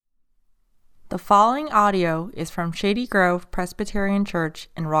The following audio is from Shady Grove Presbyterian Church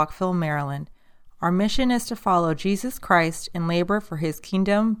in Rockville, Maryland. Our mission is to follow Jesus Christ and labor for His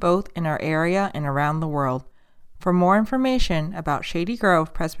kingdom both in our area and around the world. For more information about Shady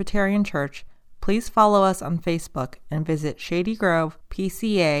Grove Presbyterian Church, please follow us on Facebook and visit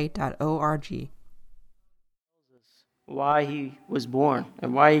shadygrovepca.org. Why he was born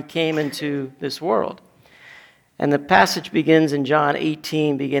and why he came into this world. And the passage begins in John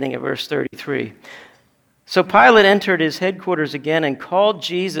 18, beginning at verse 33. So Pilate entered his headquarters again and called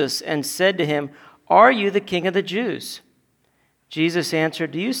Jesus and said to him, "Are you the king of the Jews?" Jesus answered,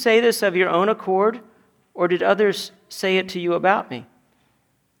 "Do you say this of your own accord, or did others say it to you about me?"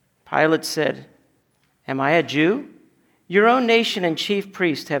 Pilate said, "Am I a Jew? Your own nation and chief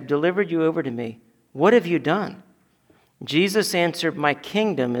priests have delivered you over to me. What have you done?" Jesus answered, "My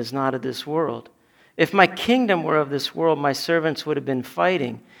kingdom is not of this world. If my kingdom were of this world, my servants would have been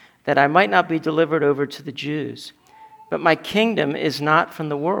fighting, that I might not be delivered over to the Jews. But my kingdom is not from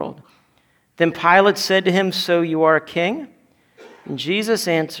the world." Then Pilate said to him, "So you are a king?" And Jesus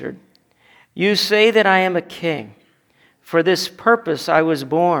answered, "You say that I am a king. For this purpose I was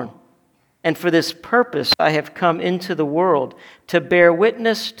born, and for this purpose I have come into the world, to bear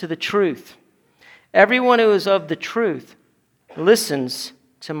witness to the truth. Everyone who is of the truth listens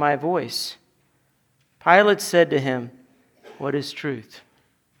to my voice." Pilate said to him, "What is truth?"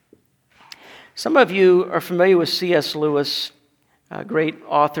 Some of you are familiar with C.S. Lewis, a great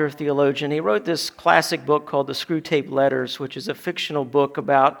author, theologian. He wrote this classic book called The Screwtape Letters, which is a fictional book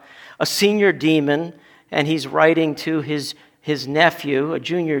about a senior demon, and he's writing to his nephew, a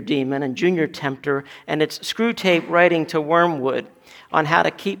junior demon and junior tempter, and it's Screwtape writing to Wormwood on how to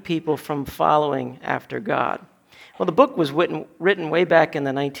keep people from following after God. Well, the book was written way back in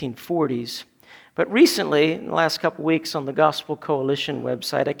the 1940s. But recently, in the last couple of weeks on the Gospel Coalition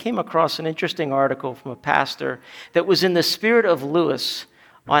website, I came across an interesting article from a pastor that was in the spirit of Lewis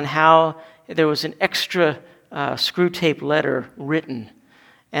on how there was an extra Screwtape letter written.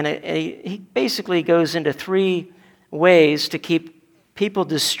 And he basically goes into three ways to keep people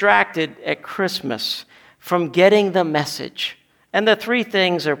distracted at Christmas from getting the message. And the three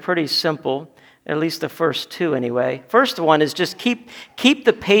things are pretty simple. At least the first two anyway. First one is just keep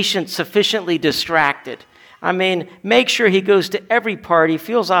the patient sufficiently distracted. I mean, make sure he goes to every party,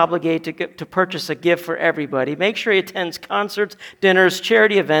 feels obligated to purchase a gift for everybody. Make sure he attends concerts, dinners,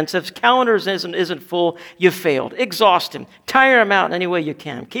 charity events. If calendars isn't full, you failed. Exhaust him. Tire him out in any way you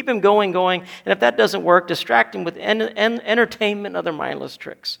can. Keep him going. And if that doesn't work, distract him with entertainment and other mindless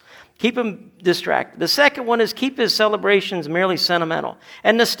tricks. Keep him distracted. The second one is keep his celebrations merely sentimental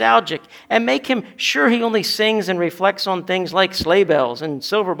and nostalgic, and make him sure he only sings and reflects on things like sleigh bells and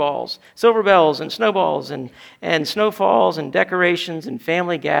silver bells and snowballs and snowfalls and decorations and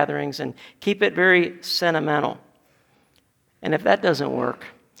family gatherings, and keep it very sentimental. And if that doesn't work,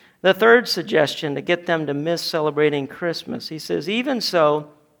 the third suggestion to get them to miss celebrating Christmas, he says, "Even so,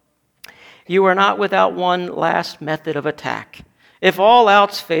 you are not without one last method of attack. If all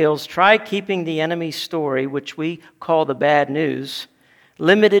else fails, try keeping the enemy's story, which we call the bad news,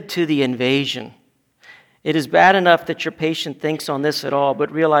 limited to the invasion. It is bad enough that your patient thinks on this at all,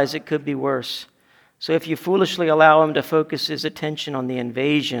 but realize it could be worse. So if you foolishly allow him to focus his attention on the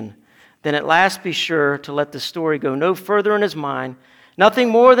invasion, then at last be sure to let the story go no further in his mind, nothing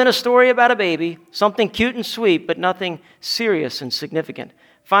more than a story about a baby, something cute and sweet, but nothing serious and significant.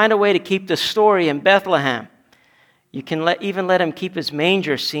 Find a way to keep the story in Bethlehem. You can even let him keep his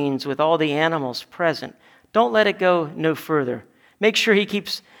manger scenes with all the animals present. Don't let it go no further. Make sure he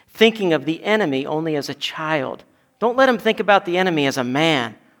keeps thinking of the enemy only as a child. Don't let him think about the enemy as a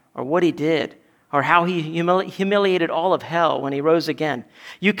man, or what he did, or how he humiliated all of hell when he rose again.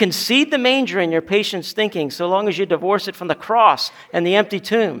 You can seed the manger in your patient's thinking so long as you divorce it from the cross and the empty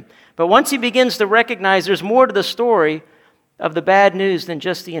tomb. But once he begins to recognize there's more to the story of the bad news than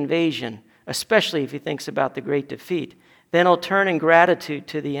just the invasion, especially if he thinks about the great defeat, then he'll turn in gratitude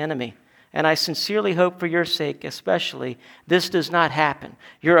to the enemy. And I sincerely hope for your sake, especially, this does not happen.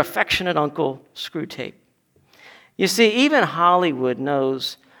 Your affectionate Uncle Screwtape." You see, even Hollywood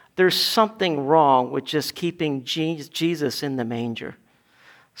knows there's something wrong with just keeping Jesus in the manger.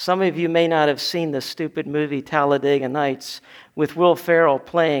 Some of you may not have seen the stupid movie Talladega Nights with Will Ferrell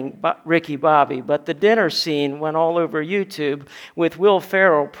playing Ricky Bobby, but the dinner scene went all over YouTube with Will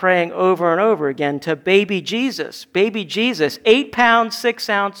Ferrell praying over and over again to baby Jesus, 8-pound,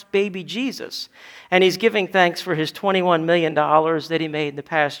 6-ounce baby Jesus. And he's giving thanks for his $21 million that he made in the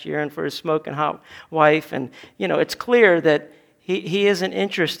past year and for his smoking hot wife. And, it's clear that He isn't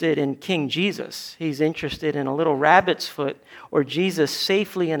interested in King Jesus. He's interested in a little rabbit's foot or Jesus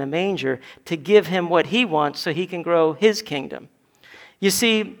safely in a manger to give him what he wants so he can grow his kingdom. You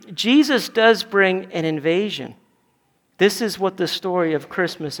see, Jesus does bring an invasion. This is what the story of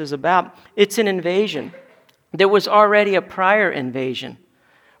Christmas is about. It's an invasion. There was already a prior invasion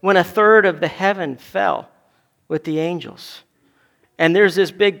when a third of the heaven fell with the angels. And there's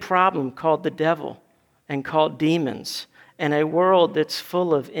this big problem called the devil and called demons, and a world that's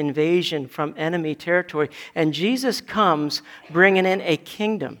full of invasion from enemy territory. And Jesus comes bringing in a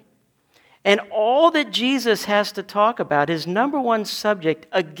kingdom. And all that Jesus has to talk about, his number one subject,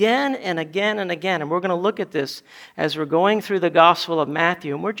 again and again and again, and we're going to look at this as we're going through the Gospel of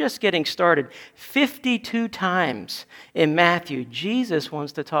Matthew, and we're just getting started. 52 times in Matthew, Jesus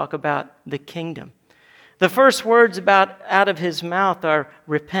wants to talk about the kingdom. The first words out of his mouth are,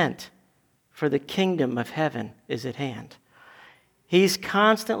 repent, for the kingdom of heaven is at hand. He's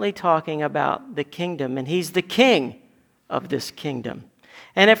constantly talking about the kingdom, and he's the king of this kingdom.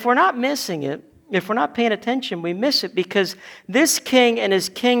 And if we're not missing it, if we're not paying attention, we miss it because this king and his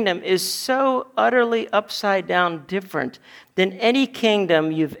kingdom is so utterly upside down different than any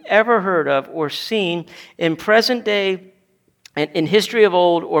kingdom you've ever heard of or seen in present day, in history of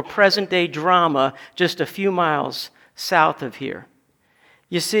old, or present day drama just a few miles south of here.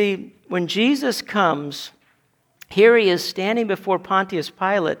 You see, when Jesus comes, here he is standing before Pontius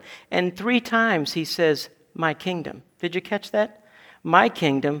Pilate, and 3 times he says, my kingdom. Did you catch that? My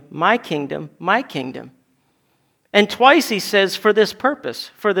kingdom, my kingdom, my kingdom. And twice he says, for this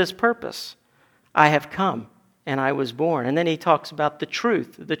purpose, I have come and I was born. And then he talks about the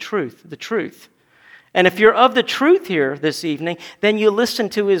truth, the truth, the truth. And if you're of the truth here this evening, then you listen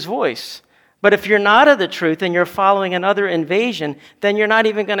to his voice. But if you're not of the truth and you're following another invasion, then you're not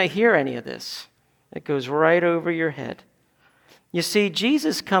even going to hear any of this. It goes right over your head. You see,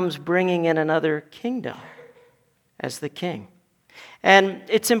 Jesus comes bringing in another kingdom as the king. And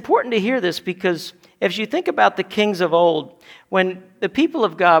it's important to hear this because if you think about the kings of old, when the people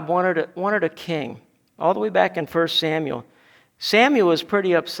of God wanted a king, all the way back in 1 Samuel, Samuel was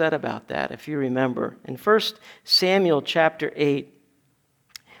pretty upset about that, if you remember. In 1 Samuel chapter 8,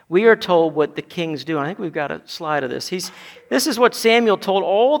 we are told what the kings do. I think we've got a slide of this. This is what Samuel told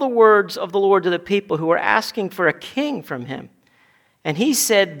all the words of the Lord to the people who were asking for a king from him. And he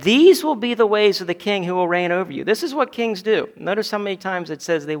said, these will be the ways of the king who will reign over you. This is what kings do. Notice how many times it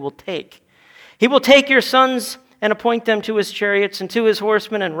says they will take. He will take your sons and appoint them to his chariots and to his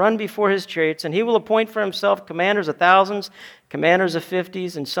horsemen and run before his chariots. And he will appoint for himself commanders of thousands, commanders of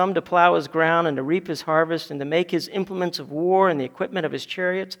 50s, and some to plow his ground and to reap his harvest and to make his implements of war and the equipment of his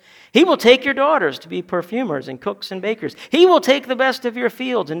chariots. He will take your daughters to be perfumers and cooks and bakers. He will take the best of your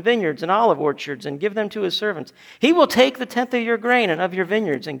fields and vineyards and olive orchards and give them to his servants. He will take the tenth of your grain and of your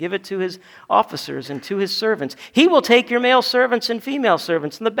vineyards and give it to his officers and to his servants. He will take your male servants and female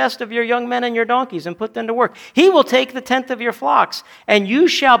servants and the best of your young men and your donkeys and put them to work. He will take the tenth of your flocks, and you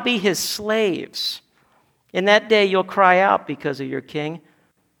shall be his slaves. In that day you'll cry out because of your king,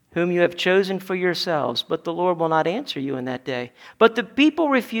 whom you have chosen for yourselves, but the Lord will not answer you in that day. But the people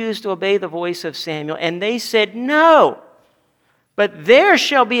refused to obey the voice of Samuel, and they said, no, but there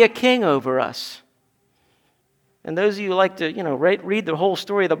shall be a king over us. And those of you who like to, read the whole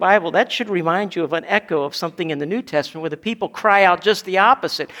story of the Bible, that should remind you of an echo of something in the New Testament where the people cry out just the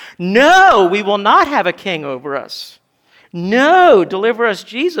opposite. No, we will not have a king over us. No, deliver us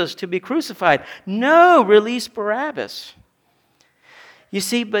Jesus to be crucified. No, release Barabbas. You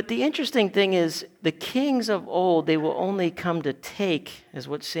see, but the interesting thing is the kings of old, they will only come to take, is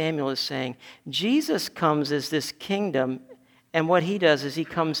what Samuel is saying. Jesus comes as this kingdom, and what he does is he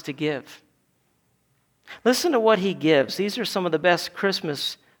comes to give. Listen to what he gives. These are some of the best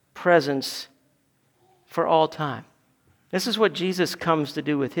Christmas presents for all time. This is what Jesus comes to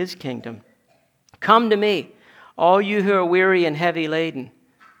do with his kingdom. Come to me, all you who are weary and heavy laden,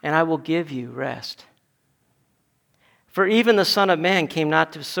 and I will give you rest. For even the Son of Man came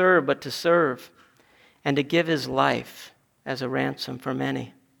not to serve, but to serve, and to give his life as a ransom for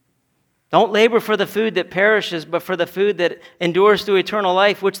many. Don't labor for the food that perishes, but for the food that endures through eternal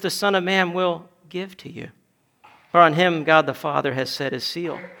life, which the Son of Man will give to you. For on him God the Father has set his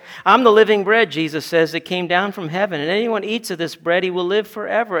seal. I'm the living bread, Jesus says, that came down from heaven. And anyone eats of this bread, he will live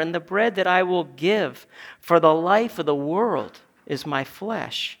forever. And the bread that I will give for the life of the world is my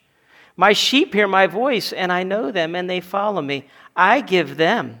flesh. My sheep hear my voice, and I know them, and they follow me. I give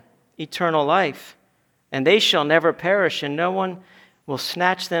them eternal life, and they shall never perish, and no one will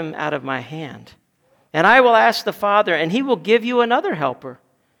snatch them out of my hand. And I will ask the Father, and he will give you another helper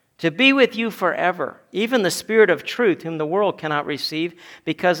to be with you forever, even the Spirit of truth, whom the world cannot receive,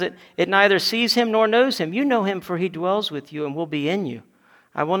 because it neither sees him nor knows him. You know him, for he dwells with you and will be in you.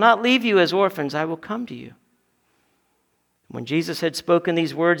 I will not leave you as orphans. I will come to you. When Jesus had spoken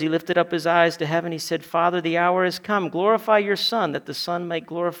these words, he lifted up his eyes to heaven. He said, Father, the hour has come. Glorify your Son, that the Son might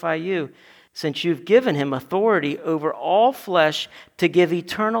glorify you, since you've given him authority over all flesh to give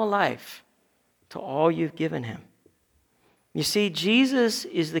eternal life to all you've given him. You see, Jesus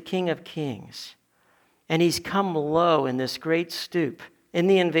is the King of Kings, and he's come low in this great stoop, in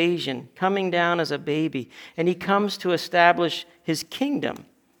the invasion, coming down as a baby, and he comes to establish his kingdom.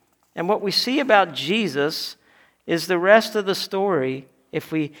 And what we see about Jesus is the rest of the story.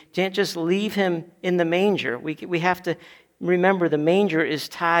 If we can't just leave him in the manger, we have to remember the manger is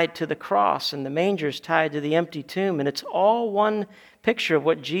tied to the cross, and the manger is tied to the empty tomb, and it's all one picture of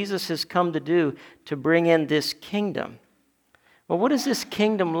what Jesus has come to do to bring in this kingdom. Well, what does this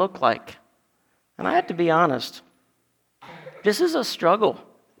kingdom look like? And I have to be honest, this is a struggle.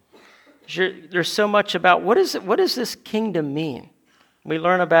 There's so much about what does this kingdom mean? We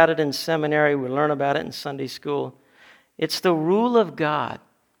learn about it in seminary, we learn about it in Sunday school. It's the rule of God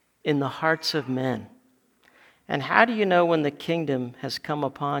in the hearts of men. And how do you know when the kingdom has come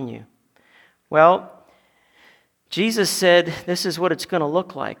upon you? Well, Jesus said this is what it's going to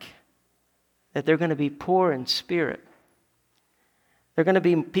look like, that they're going to be poor in spirit. They're going to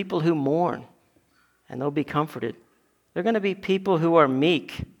be people who mourn, and they'll be comforted. They're going to be people who are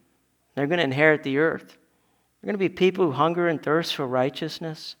meek. They're going to inherit the earth. They're going to be people who hunger and thirst for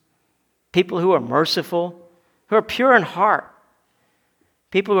righteousness, people who are merciful, who are pure in heart,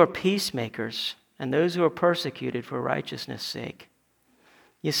 people who are peacemakers, and those who are persecuted for righteousness' sake.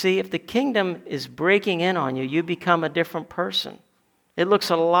 You see, if the kingdom is breaking in on you, you become a different person. It looks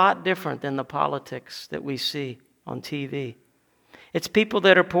a lot different than the politics that we see on TV. It's people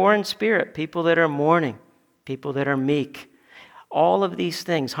that are poor in spirit, people that are mourning, people that are meek. All of these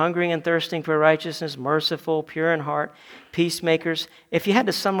things, hungering and thirsting for righteousness, merciful, pure in heart, peacemakers. If you had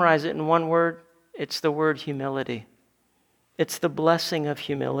to summarize it in one word, it's the word humility. It's the blessing of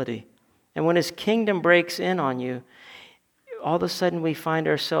humility. And when his kingdom breaks in on you, all of a sudden we find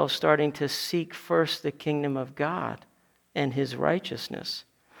ourselves starting to seek first the kingdom of God and his righteousness.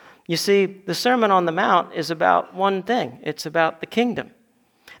 You see, the Sermon on the Mount is about one thing. It's about the kingdom.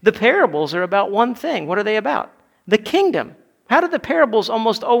 The parables are about one thing. What are they about? The kingdom. How do the parables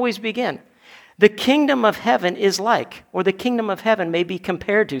almost always begin? The kingdom of heaven is like, or the kingdom of heaven may be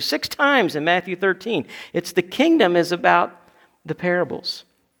compared to. 6 times in Matthew 13. It's the kingdom is about the parables.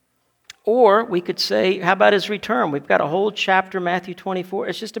 Or we could say, how about his return? We've got a whole chapter, Matthew 24.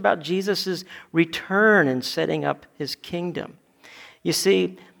 It's just about Jesus' return and setting up his kingdom. You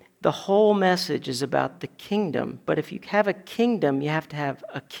see, the whole message is about the kingdom. But if you have a kingdom, you have to have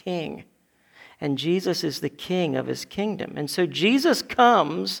a king. And Jesus is the king of his kingdom. And so Jesus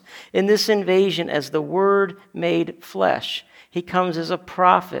comes in this invasion as the Word made flesh. He comes as a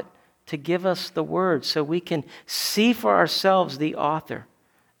prophet to give us the Word so we can see for ourselves the author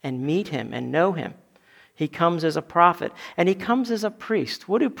and meet him and know him. He comes as a prophet, and he comes as a priest.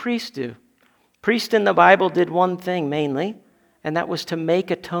 What do priests do? Priests in the Bible did one thing mainly, and that was to make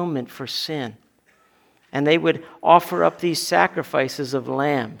atonement for sin. And they would offer up these sacrifices of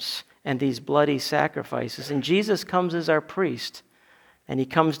lambs and these bloody sacrifices. And Jesus comes as our priest, and he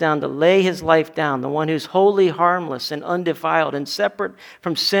comes down to lay his life down, the one who's wholly harmless and undefiled and separate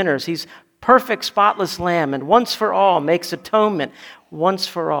from sinners. He's perfect, spotless lamb, and once for all makes atonement, once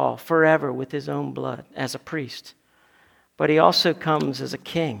for all, forever, with his own blood as a priest. But he also comes as a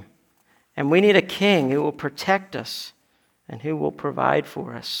king. And we need a king who will protect us and who will provide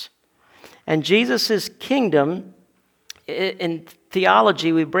for us. And Jesus' kingdom, in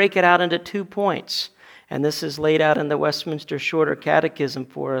theology, we break it out into 2 points. And this is laid out in the Westminster Shorter Catechism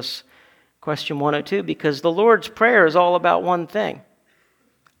for us, question 102, because the Lord's Prayer is all about one thing,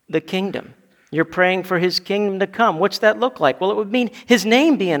 the kingdom. You're praying for his kingdom to come. What's that look like? Well, it would mean his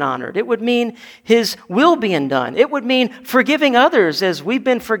name being honored. It would mean his will being done. It would mean forgiving others as we've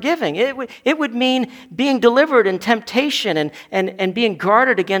been forgiving. It would mean being delivered in temptation and being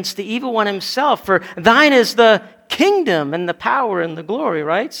guarded against the evil one himself. For thine is the kingdom and the power and the glory,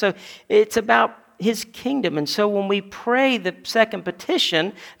 right? So it's about his kingdom. And so when we pray the second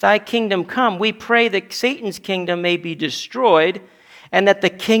petition, thy kingdom come, we pray that Satan's kingdom may be destroyed and that the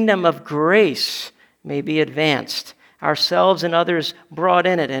kingdom of grace may be advanced, ourselves and others brought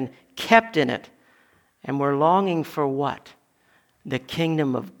in it and kept in it. And we're longing for what? the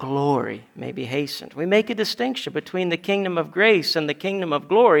kingdom of glory may be hastened. We make a distinction between the kingdom of grace and the kingdom of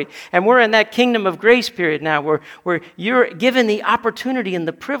glory. And we're in that kingdom of grace period now where you're given the opportunity and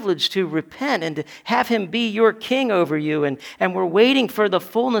the privilege to repent and to have him be your king over you. And we're waiting for the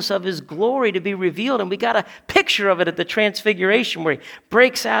fullness of his glory to be revealed. And we got a picture of it at the Transfiguration where he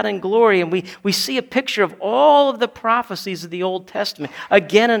breaks out in glory. And we see a picture of all of the prophecies of the Old Testament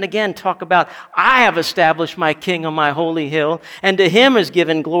again and again talk about, I have established my king on my holy hill. And to him is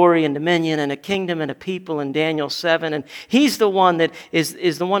given glory and dominion and a kingdom and a people in Daniel 7. And he's the one that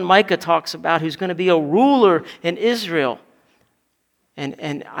is the one Micah talks about who's going to be a ruler in Israel.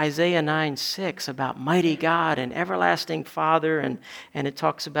 And Isaiah 9:6 about mighty God and everlasting Father. And it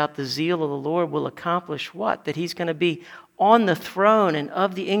talks about the zeal of the Lord will accomplish what? That he's going to be on the throne, and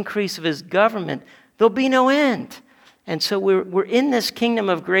of the increase of his government, there'll be no end. And so we're in this kingdom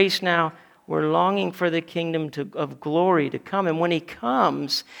of grace now. We're longing for the kingdom of glory to come. And when he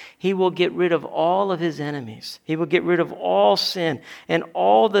comes, he will get rid of all of his enemies. He will get rid of all sin and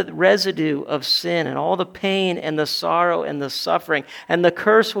all the residue of sin and all the pain and the sorrow and the suffering. And the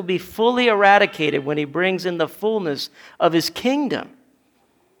curse will be fully eradicated when he brings in the fullness of his kingdom.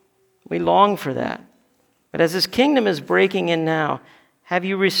 We long for that. But as his kingdom is breaking in now, have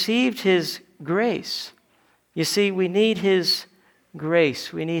you received his grace? You see, we need his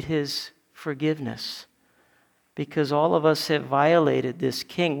grace. We need his forgiveness, because all of us have violated this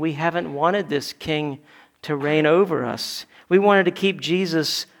king. We haven't wanted this king to reign over us. We wanted to keep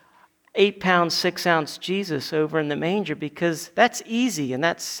Jesus, 8-pound, 6-ounce Jesus over in the manger because that's easy and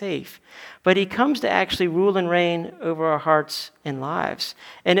that's safe. But he comes to actually rule and reign over our hearts and lives.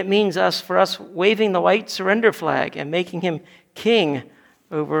 And it means for us waving the white surrender flag and making him king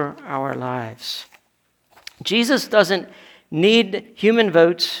over our lives. Jesus doesn't need human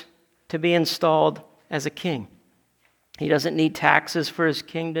votes to be installed as a king. He doesn't need taxes for his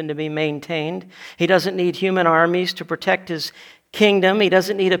kingdom to be maintained. He doesn't need human armies to protect his kingdom. He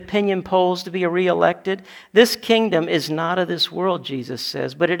doesn't need opinion polls to be reelected. This kingdom is not of this world, Jesus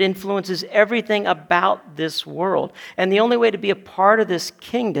says, but it influences everything about this world. And the only way to be a part of this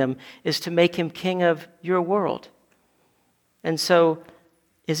kingdom is to make him king of your world. And so,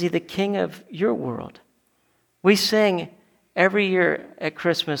 is he the king of your world? We sing every year at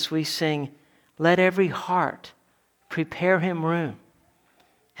Christmas, we sing, let every heart prepare him room.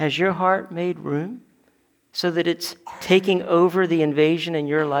 Has your heart made room so that it's taking over the invasion in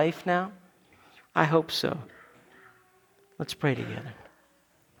your life now? I hope so. Let's pray together.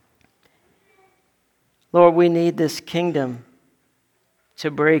 Lord, we need this kingdom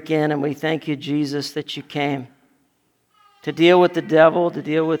to break in, and we thank you, Jesus, that you came to deal with the devil, to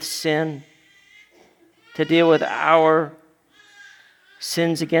deal with sin, to deal with our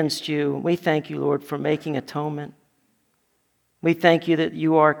sins against you. We thank you, Lord, for making atonement. We thank you that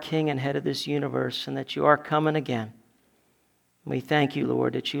you are King and head of this universe and that you are coming again. We thank you,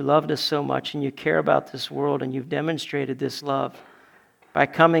 Lord, that you loved us so much and you care about this world, and you've demonstrated this love by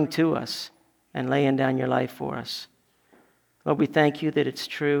coming to us and laying down your life for us. Lord, we thank you that it's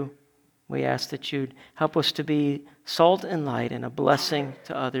true. We ask that you'd help us to be salt and light and a blessing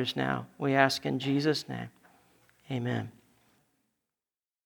to others now. We ask in Jesus' name. Amen.